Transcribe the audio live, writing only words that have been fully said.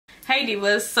Hey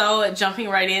divas, so jumping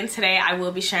right in, today I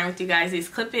will be sharing with you guys these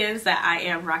clip-ins that I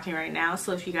am rocking right now.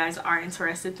 So if you guys are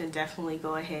interested, then definitely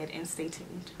go ahead and stay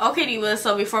tuned. Okay divas,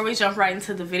 so before we jump right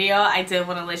into the video, I did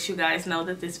want to let you guys know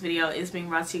that this video is being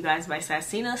brought to you guys by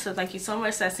Sassina. So thank you so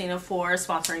much Sassina for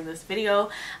sponsoring this video.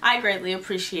 I greatly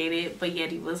appreciate it. But yeah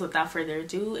divas, without further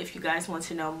ado, if you guys want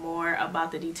to know more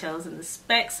about the details and the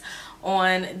specs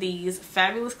on these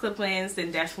fabulous clip-ins,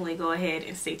 then definitely go ahead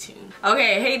and stay tuned.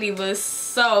 Okay, hey divas,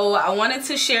 so I wanted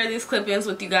to share these clip-ins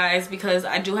with you guys because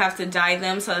I do have to dye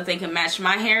them so that they can match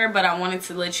my hair, but I wanted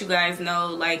to let you guys know,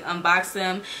 like, unbox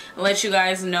them and let you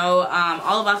guys know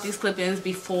all about these clip-ins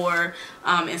before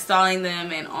installing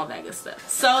them and all that good stuff.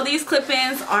 So these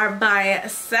clip-ins are by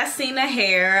Sassina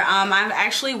hair. I've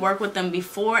actually worked with them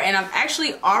before and I've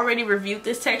actually already reviewed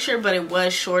this texture, but it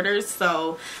was shorter,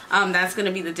 so that's going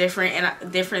to be the difference,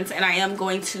 and I am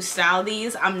going to style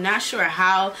these. I'm not sure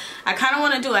how. I kind of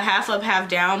want to do a half up half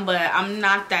down, but I'm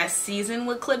not that seasoned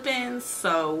with clip-ins,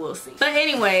 so we'll see. But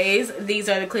anyways, these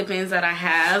are the clip-ins that I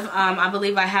have. I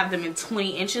believe I have them in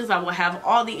 20 inches. I will have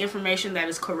all the information that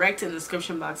is correct in the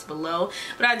description box below,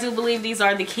 but I do believe these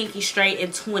are the Kinky straight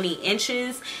in 20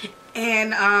 inches.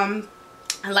 And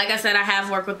like I said, I have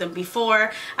worked with them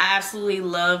before. I absolutely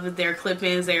love their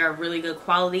clip-ins. They are really good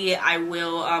quality. I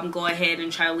will go ahead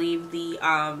and try to leave the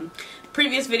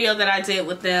previous video that I did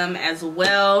with them as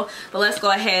well. But let's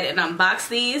go ahead and unbox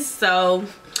these. So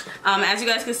as you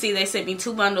guys can see, they sent me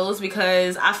 2 bundles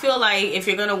because I feel like if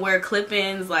you're gonna wear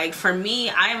clip-ins, like for me,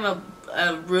 I am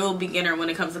a real beginner when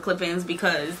it comes to clip-ins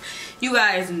because you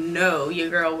guys know your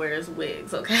girl wears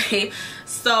wigs, okay?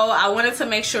 So I wanted to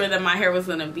make sure that my hair was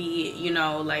gonna be, you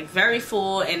know, like very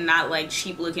full and not like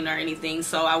cheap looking or anything.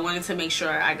 So I wanted to make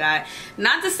sure I got,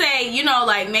 not to say, you know,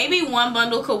 like maybe 1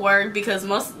 bundle could work because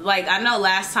most, like I know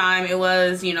last time it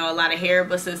was, you know, a lot of hair,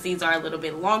 but since these are a little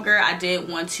bit longer, I did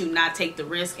want to not take the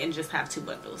risk and just have 2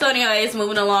 bundles. So anyways,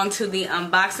 moving along to the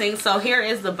unboxing. So here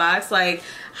is the box. Like,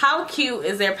 how cute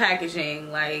is their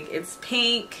packaging? Like, it's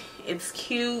pink, it's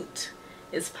cute,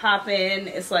 it's popping,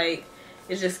 it's like,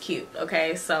 it's just cute.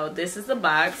 Okay, so this is the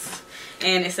box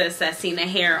and it says Sassina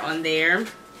hair on there,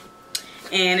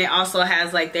 and it also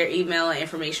has like their email and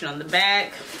information on the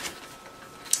back.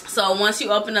 So once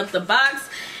you open up the box,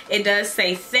 it does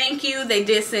say thank you. They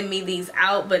did send me these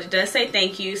out, but it does say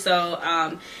thank you. So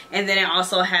and then it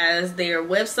also has their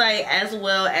website as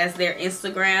well as their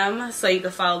Instagram, so you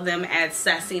can follow them at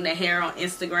Sassina hair on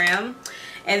Instagram.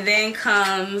 And then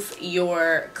comes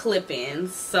your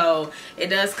clip-ins. So it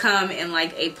does come in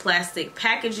like a plastic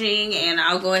packaging, and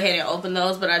I'll go ahead and open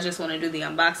those, but I just want to do the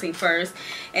unboxing first.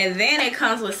 And then it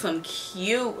comes with some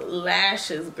cute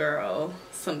lashes, girl.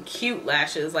 Some cute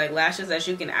lashes, like lashes that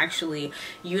you can actually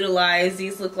utilize.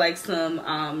 These look like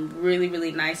some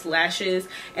really nice lashes,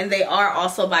 and they are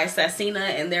also by Sassina,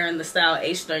 and they're in the style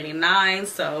H39,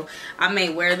 so I may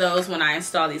wear those when I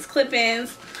install these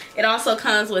clip-ins. It also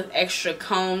comes with extra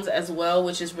combs as well,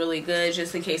 which is really good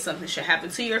just in case something should happen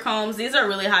to your combs. These are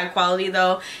really high quality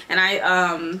though, and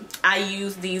I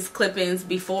used these clip-ins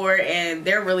before and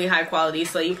they're really high quality,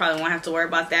 so you probably won't have to worry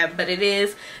about that, but it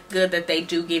is good that they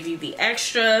do give you the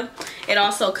extra. It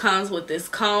also comes with this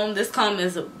comb. This comb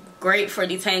is great for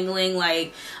detangling,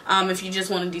 like if you just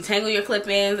want to detangle your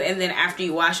clip-ins, and then after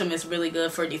you wash them, it's really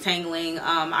good for detangling.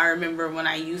 I remember when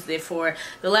I used it for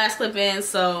the last clip-in,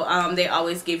 so they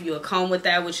always give you a comb with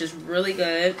that, which is really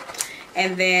good.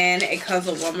 And then it comes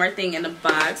with one more thing in the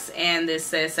box, and this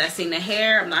says Sassina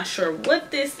hair. I'm not sure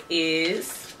what this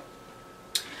is.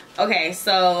 Okay,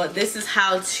 so this is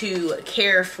how to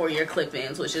care for your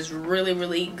clip-ins, which is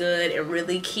really good and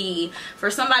really key for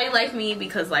somebody like me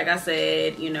because, like I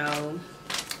said, you know,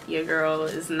 your girl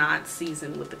is not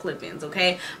seasoned with the clip-ins,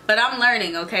 okay? But I'm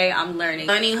learning, okay? I'm learning.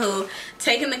 Anywho,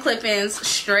 taking the clip-ins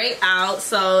straight out.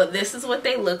 So this is what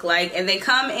they look like, and they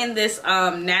come in this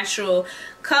natural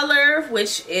color,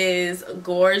 which is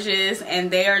gorgeous, and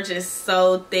they are just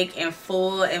so thick and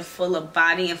full of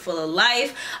body and full of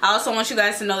life. I also want you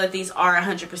guys to know that these are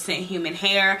 100% human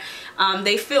hair.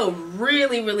 They feel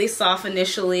really soft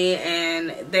initially,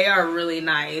 and they are really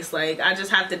nice. Like, I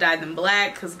just have to dye them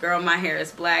black because girl, my hair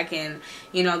is black, and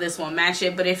you know this won't match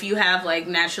it. But if you have like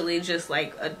naturally just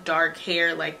like a dark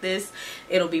hair like this,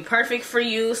 it'll be perfect for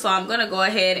you. So I'm gonna go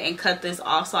ahead and cut this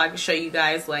off so I can show you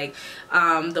guys like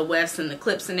the wefts and the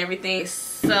clips and everything.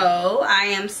 So I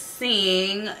am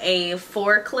seeing a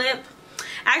 4 clip.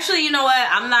 Actually, you know what,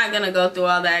 I'm not gonna go through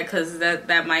all that because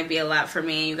that might be a lot for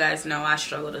me. You guys know I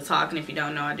struggle to talk, and if you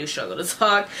don't know, I do struggle to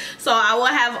talk. So I will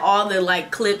have all the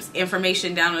like clips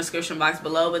information down in the description box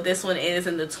below, but this one is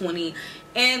in the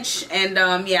 20-inch.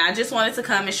 And yeah, I just wanted to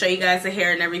come and show you guys the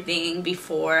hair and everything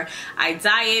before I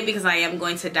dye it, because I am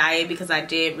going to dye it, because I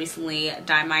did recently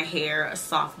dye my hair a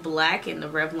soft black in the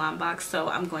Revlon box. So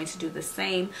I'm going to do the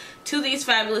same to these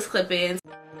fabulous clip-ins.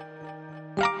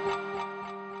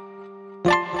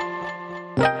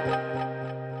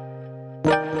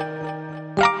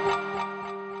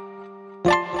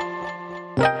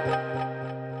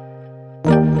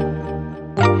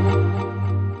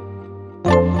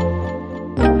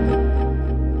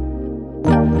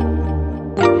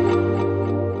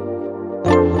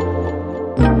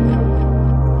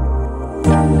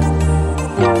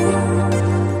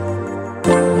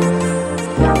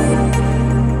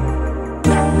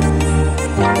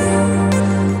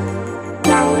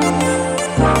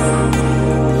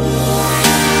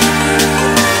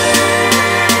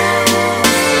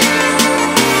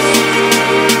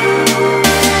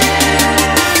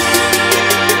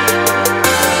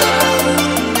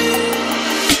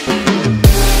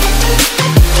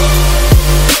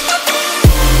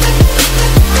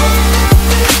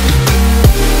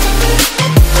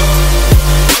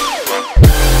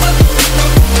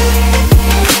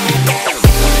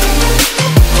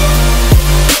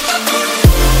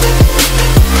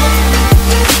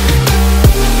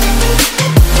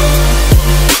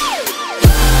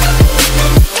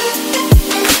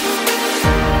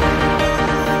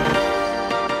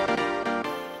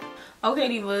 Okay,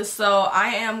 divas, so I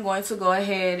am going to go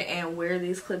ahead and wear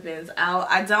these clip-ins out.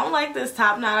 I don't like this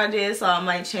top knot I did, so I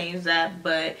might change that,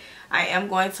 but I am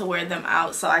going to wear them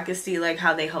out so I can see like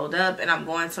how they hold up, and I'm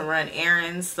going to run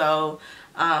errands, so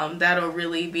that'll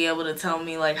really be able to tell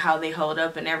me like how they hold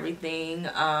up and everything.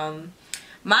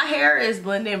 My hair is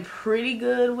blending pretty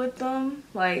good with them.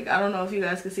 Like, I don't know if you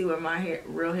guys can see where my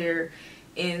real hair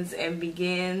ends and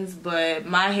begins, but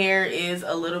my hair is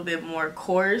a little bit more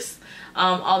coarse.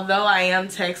 Although I am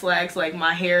text-lax, like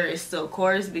my hair is still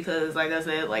coarse because, like I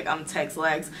said, like I'm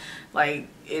text-lax, like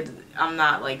I'm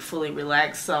not like fully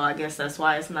relaxed, so I guess that's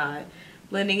why it's not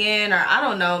blending in, or I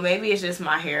don't know, maybe it's just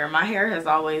my hair. My hair has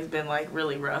always been like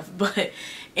really rough, but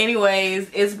anyways,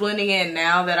 it's blending in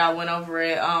now that I went over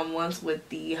it once with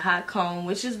the hot comb,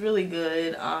 which is really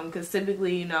good, because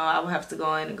typically, you know, I would have to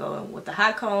go in with the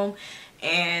hot comb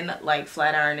and like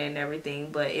flat iron and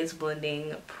everything, but it's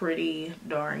blending pretty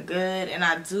darn good, and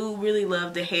I do really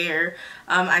love the hair.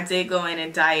 I did go in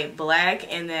and dye it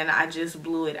black, and then I just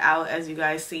blew it out, as you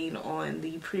guys seen on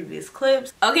the previous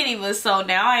clips. Okay, divas, so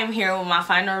now I am here with my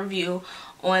final review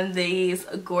on these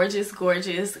gorgeous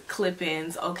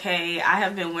clip-ins. Okay, I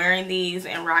have been wearing these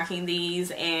and rocking these,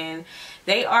 and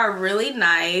they are really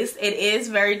nice. It is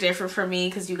very different for me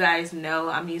because you guys know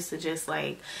I'm used to just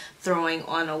like throwing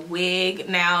on a wig.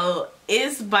 Now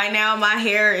by now my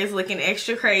hair is looking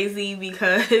extra crazy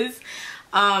because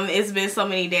it's been so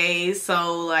many days,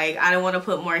 so like I don't want to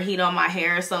put more heat on my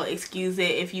hair, so excuse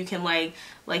it if you can like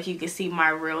you can see my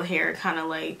real hair kind of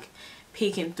like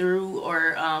peeking through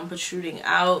or protruding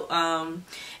out.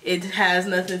 It has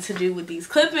nothing to do with these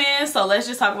clip-ins, so let's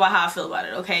just talk about how I feel about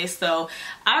it. Okay, so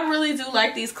I really do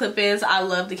like these clip-ins. I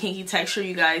love the kinky texture.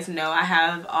 You guys know I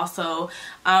have also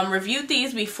reviewed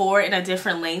these before in a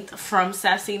different length from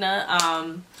Sassina.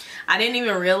 I didn't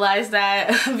even realize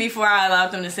that before I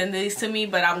allowed them to send these to me,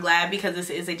 but I'm glad because this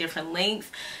is a different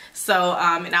length. So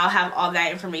and I'll have all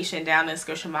that information down in the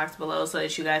description box below so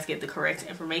that you guys get the correct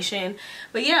information.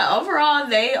 But yeah, overall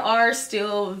they are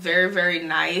still very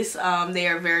nice. They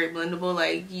are very blendable.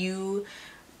 Like you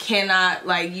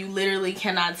literally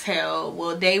cannot tell,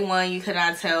 well, day one you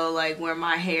cannot tell like where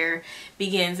my hair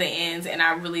begins and ends, and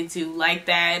I really do like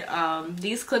that.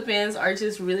 These clip-ins are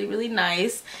just really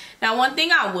nice. Now, one thing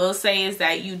I will say is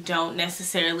that you don't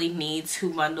necessarily need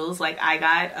 2 bundles like I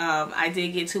got. I did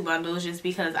get 2 bundles just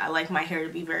because I like my hair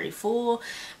to be very full,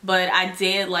 but I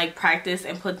did like practice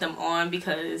and put them on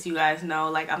because you guys know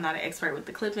like I'm not an expert with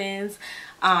the clip-ins.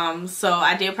 So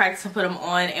I did practice and put them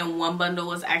on, and 1 bundle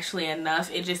was actually enough.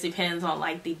 It just depends on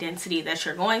like the density that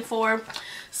you're going for.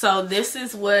 So this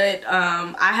is what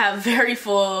I have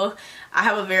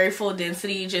a very full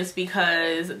density just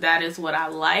because that is what I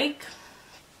like.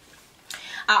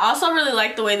 I also really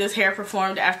like the way this hair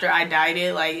performed after I dyed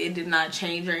it. Like, it did not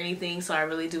change or anything, so I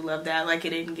really do love that. Like,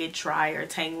 it didn't get dry or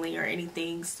tangly or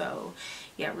anything, so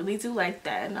yeah, I really do like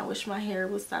that, and I wish my hair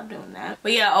would stop doing that.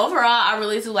 But yeah, overall, I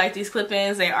really do like these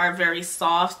clip-ins. They are very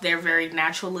soft, they're very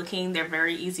natural looking, they're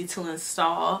very easy to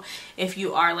install. If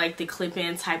you are like the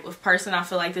clip-in type of person, I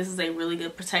feel like this is a really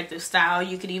good protective style.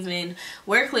 You could even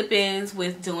wear clip-ins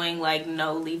with doing like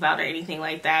no leave out or anything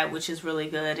like that, which is really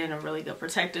good and a really good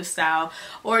protective style.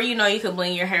 Or, you know, you could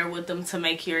blend your hair with them to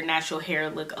make your natural hair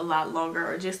look a lot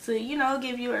longer, or just to, you know,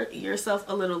 give yourself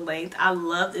a little length. I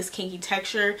love this kinky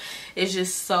texture. It's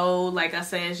just so, like I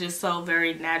said, it's just so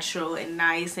very natural and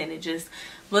nice, and it just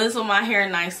blends with my hair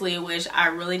nicely, which I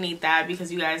really need that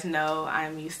because you guys know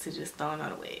I'm used to just throwing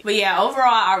on a wig. But yeah, overall,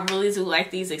 I really do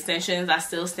like these extensions. I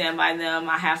still stand by them.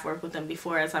 I have worked with them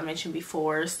before, as I mentioned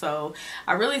before, so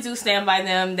I really do stand by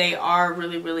them. They are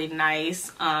really, really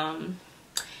nice.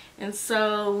 And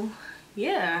so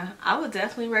yeah, I would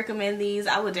definitely recommend these.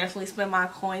 I would definitely spend my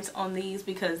coins on these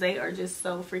because they are just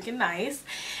so freaking nice.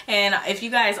 And if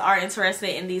you guys are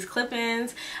interested in these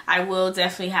clip-ins, I will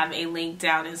definitely have a link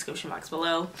down in the description box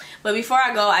below. But before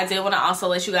I go, I did want to also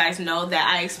let you guys know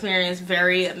that I experienced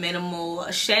very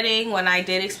minimal shedding. When I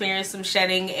did experience some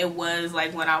shedding, it was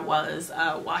like when I was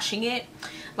washing it,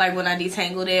 like when I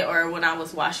detangled it, or when I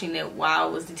was washing it while I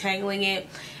was detangling it.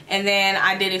 And then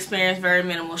I did experience very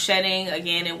minimal shedding.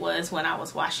 Again, it was when I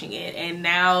was washing it. And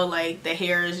now, like, the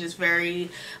hair is just very,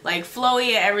 like, flowy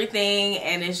and everything.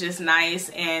 And it's just nice.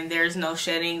 And there's no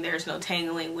shedding. There's no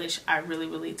tangling, which I really,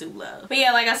 really do love. But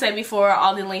yeah, like I said before,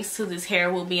 all the links to this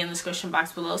hair will be in the description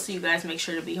box below. So you guys make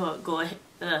sure to be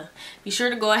sure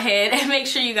to go ahead and make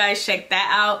sure you guys check that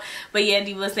out. But yeah,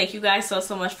 divas, thank you guys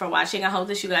so much for watching. I hope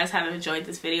that you guys have enjoyed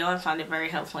this video and found it very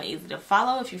helpful and easy to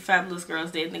follow. If you fabulous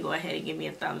girls did, then go ahead and give me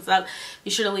a thumbs up.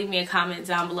 Be sure to leave me a comment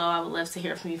down below. I would love to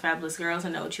hear from you fabulous girls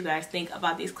and know what you guys think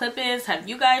about these clip-ins. Have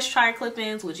you guys tried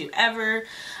clip-ins? Would you ever?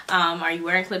 Are you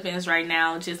wearing clip-ins right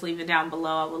now? Just leave it down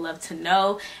below. I would love to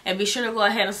know. And be sure to go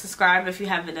ahead and subscribe if you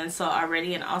haven't done so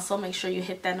already. And also make sure you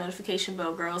hit that notification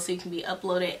bell, girls, so you can be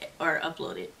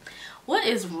uploaded. What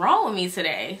is wrong with me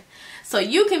today? So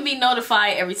you can be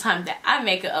notified every time that I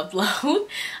make an upload.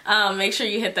 Make sure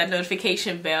you hit that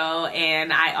notification bell,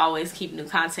 and I always keep new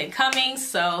content coming,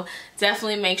 so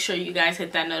definitely make sure you guys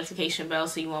hit that notification bell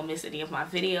so you won't miss any of my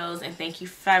videos. And thank you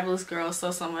fabulous girls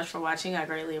so much for watching. I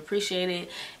greatly appreciate it,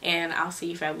 and I'll see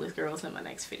you fabulous girls in my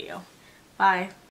next video. Bye.